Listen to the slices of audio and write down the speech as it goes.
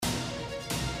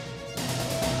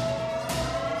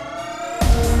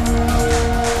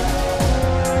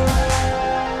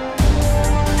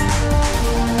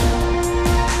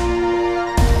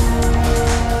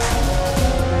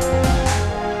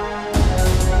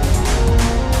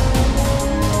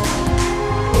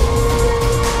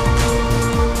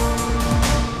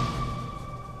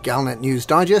Galnet News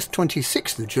Digest,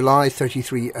 26th of July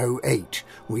 3308.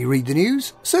 We read the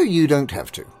news so you don't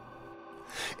have to.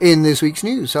 In this week's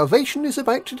news, Salvation is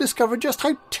about to discover just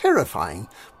how terrifying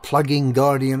plugging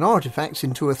Guardian artifacts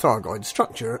into a Thargoid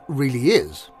structure really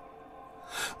is.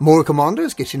 More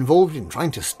commanders get involved in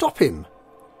trying to stop him.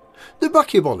 The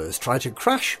Buckyballers try to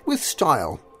crash with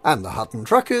style, and the Hutton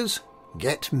Truckers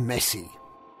get messy.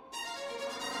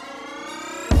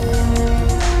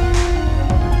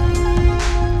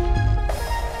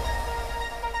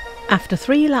 After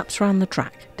 3 laps round the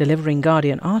track, delivering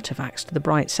Guardian artefacts to the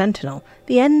Bright Sentinel,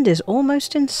 the end is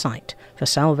almost in sight for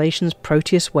Salvation's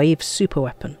Proteus Wave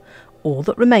superweapon. All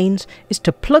that remains is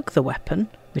to plug the weapon,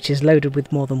 which is loaded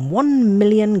with more than 1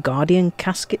 million Guardian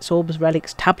caskets, orbs,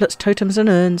 relics, tablets, totems and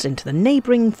urns, into the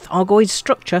neighbouring Thargoid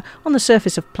structure on the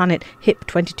surface of planet HIP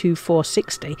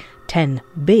 22460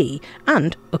 10b,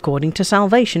 and, according to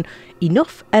Salvation,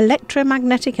 enough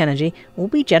electromagnetic energy will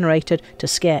be generated to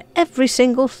scare every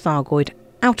single Thargoid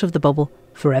out of the bubble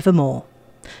forevermore.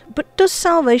 But does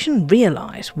Salvation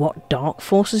realise what dark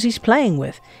forces he's playing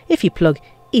with if you plug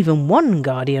even one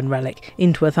Guardian relic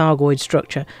into a Thargoid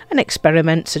structure, an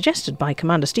experiment suggested by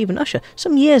Commander Stephen Usher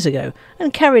some years ago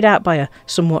and carried out by a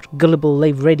somewhat gullible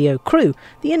Lave Radio crew?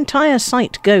 The entire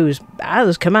site goes,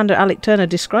 as Commander Alec Turner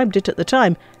described it at the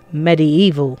time,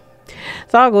 medieval.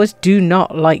 Thargoids do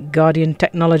not like Guardian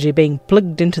technology being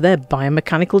plugged into their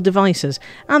biomechanical devices,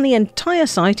 and the entire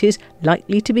site is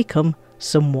likely to become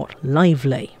somewhat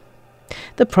lively.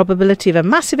 The probability of a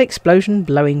massive explosion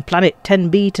blowing Planet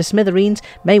 10b to smithereens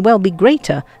may well be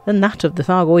greater than that of the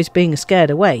Thargoids being scared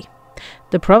away.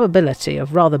 The probability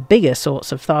of rather bigger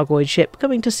sorts of Thargoid ship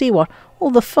coming to see what all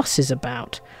the fuss is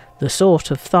about, the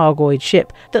sort of Thargoid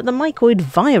ship that the mycoid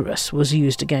virus was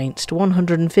used against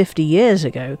 150 years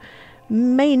ago,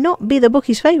 may not be the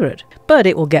bookie's favourite, but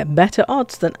it will get better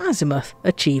odds than Azimuth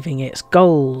achieving its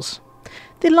goals.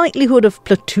 The likelihood of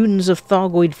platoons of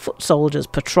Thargoid foot soldiers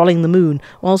patrolling the moon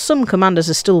while some commanders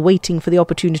are still waiting for the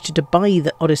opportunity to buy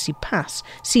the Odyssey Pass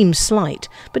seems slight,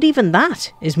 but even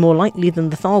that is more likely than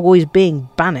the Thargoids being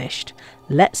banished.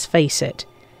 Let's face it,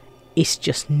 it's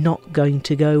just not going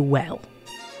to go well.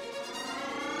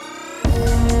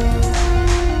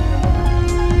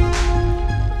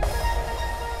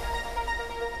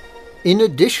 In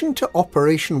addition to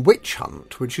Operation Witch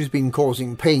Hunt, which has been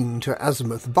causing pain to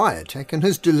Azimuth Biotech and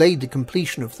has delayed the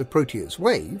completion of the Proteus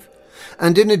Wave,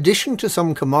 and in addition to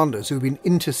some commanders who've been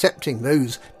intercepting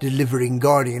those delivering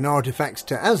Guardian artifacts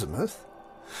to Azimuth,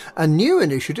 a new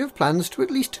initiative plans to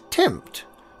at least attempt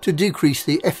to decrease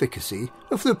the efficacy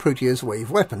of the Proteus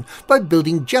Wave weapon by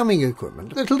building jamming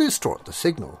equipment that'll distort the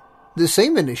signal. The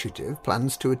same initiative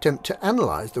plans to attempt to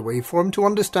analyse the waveform to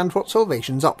understand what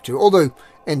Salvation's up to, although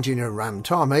Engineer Ram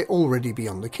Tah may already be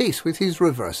on the case with his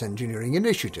reverse engineering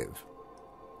initiative.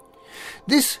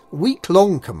 This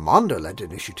week-long commander-led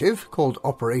initiative, called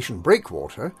Operation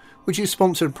Breakwater, which is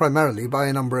sponsored primarily by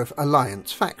a number of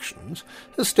Alliance factions,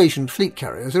 has stationed fleet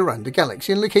carriers around the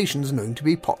galaxy in locations known to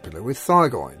be popular with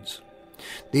Thargoids.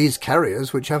 These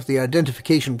carriers, which have the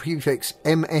identification prefix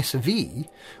MSV,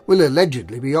 will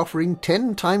allegedly be offering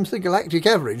 10 times the galactic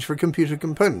average for computer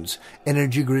components,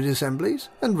 energy grid assemblies,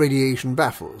 and radiation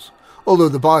baffles, although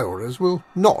the buy orders will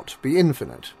not be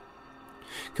infinite.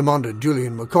 Commander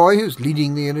Julian McCoy, who's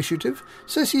leading the initiative,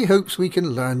 says he hopes we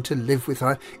can learn to live with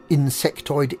our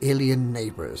insectoid alien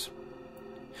neighbours.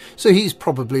 So he's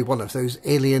probably one of those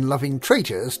alien-loving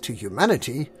traitors to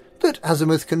humanity that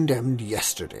Azimuth condemned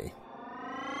yesterday.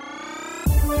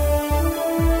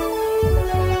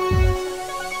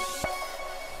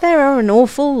 There are an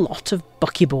awful lot of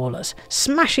buckyballers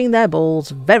smashing their balls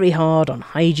very hard on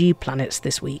high-G planets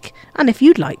this week, and if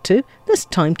you'd like to, there's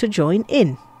time to join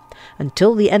in.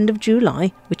 Until the end of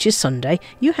July, which is Sunday,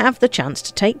 you have the chance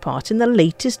to take part in the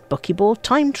latest buckyball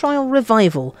time trial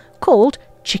revival called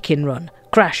Chicken Run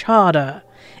Crash Harder.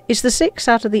 It's the 6th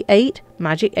out of the 8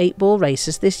 Magic 8-ball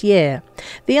races this year.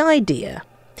 The idea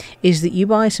is that you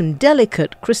buy some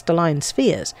delicate crystalline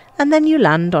spheres and then you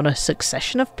land on a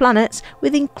succession of planets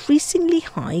with increasingly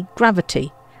high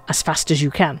gravity, as fast as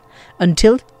you can,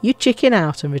 until you chicken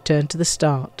out and return to the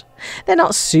start. They're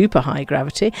not super high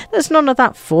gravity, there's none of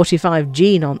that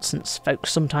 45G nonsense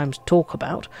folks sometimes talk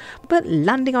about, but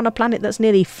landing on a planet that's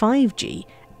nearly 5G,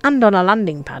 and on a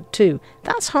landing pad too,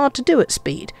 that's hard to do at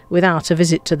speed without a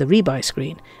visit to the rebuy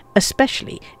screen,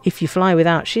 especially if you fly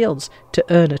without shields to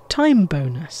earn a time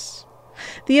bonus.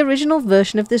 The original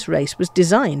version of this race was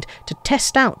designed to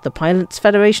test out the Pilots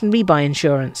Federation rebuy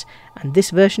insurance, and this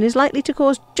version is likely to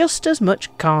cause just as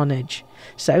much carnage.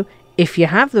 So, if you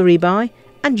have the rebuy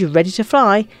and you're ready to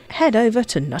fly, head over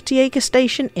to Nuttiacre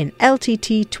Station in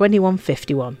LTT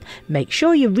 2151. Make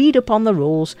sure you read up on the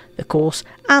rules, the course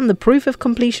and the proof of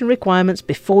completion requirements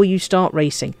before you start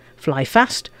racing. Fly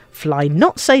fast, fly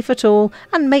not safe at all,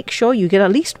 and make sure you get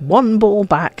at least one ball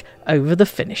back over the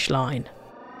finish line.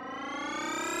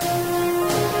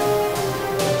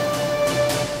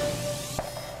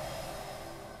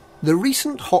 The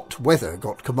recent hot weather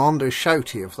got Commander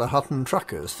Shouty of the Hutton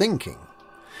Truckers thinking.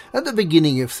 At the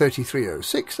beginning of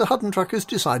 3306, the Hutton Truckers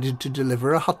decided to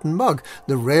deliver a Hutton Mug,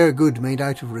 the rare good made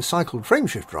out of recycled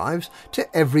frameshift drives,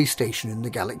 to every station in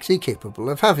the galaxy capable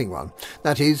of having one.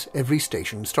 That is, every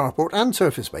station, starport and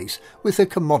surface base with a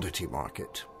commodity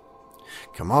market.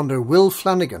 Commander Will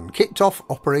Flanagan kicked off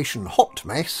Operation Hot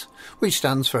Mess, which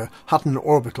stands for Hutton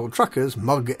Orbital Truckers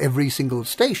Mug Every Single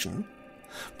Station,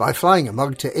 by flying a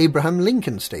mug to Abraham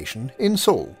Lincoln Station in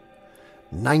Seoul.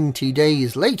 90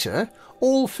 days later,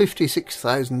 all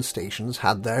 56,000 stations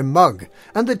had their mug,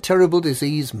 and the terrible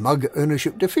disease Mug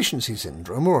Ownership Deficiency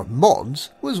Syndrome, or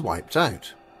MODS, was wiped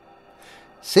out.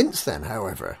 Since then,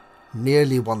 however,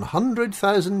 nearly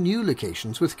 100,000 new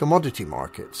locations with commodity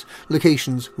markets,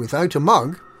 locations without a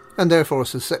mug, and therefore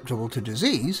susceptible to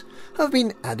disease, have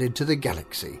been added to the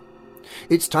galaxy.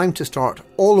 It's time to start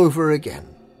all over again.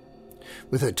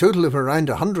 With a total of around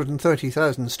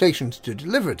 130,000 stations to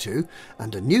deliver to,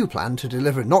 and a new plan to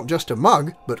deliver not just a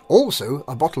mug, but also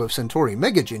a bottle of Centauri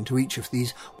Megagin to each of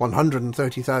these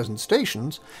 130,000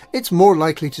 stations, it's more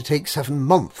likely to take 7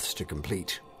 months to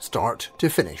complete, start to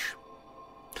finish.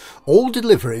 All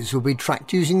deliveries will be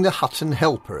tracked using the Hutton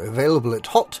Helper, available at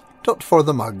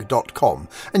hot.forthemug.com,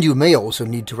 and you may also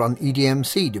need to run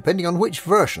EDMC depending on which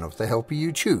version of the helper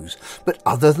you choose, but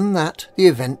other than that, the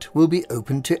event will be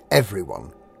open to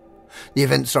everyone. The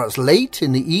event starts late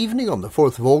in the evening on the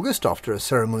 4th of August after a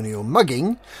ceremonial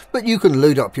mugging, but you can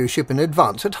load up your ship in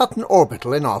advance at Hutton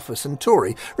Orbital in Alpha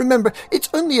Centauri. Remember, it's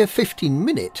only a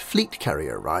 15-minute fleet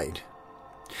carrier ride.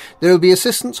 There will be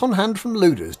assistance on hand from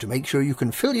loaders to make sure you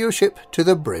can fill your ship to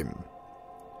the brim.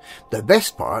 The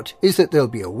best part is that there'll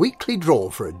be a weekly draw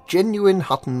for a genuine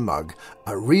Hutton mug,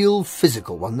 a real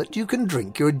physical one that you can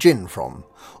drink your gin from.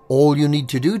 All you need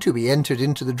to do to be entered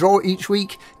into the draw each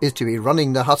week is to be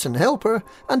running the Hutton Helper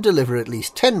and deliver at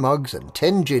least 10 mugs and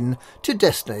 10 gin to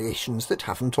destinations that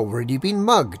haven't already been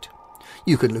mugged.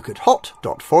 You can look at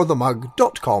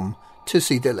hot.forthemug.com to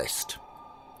see the list.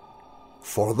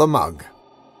 For the mug.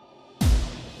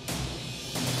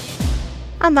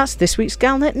 And that's this week's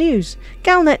Galnet News.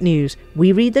 Galnet News,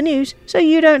 we read the news so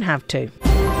you don't have to.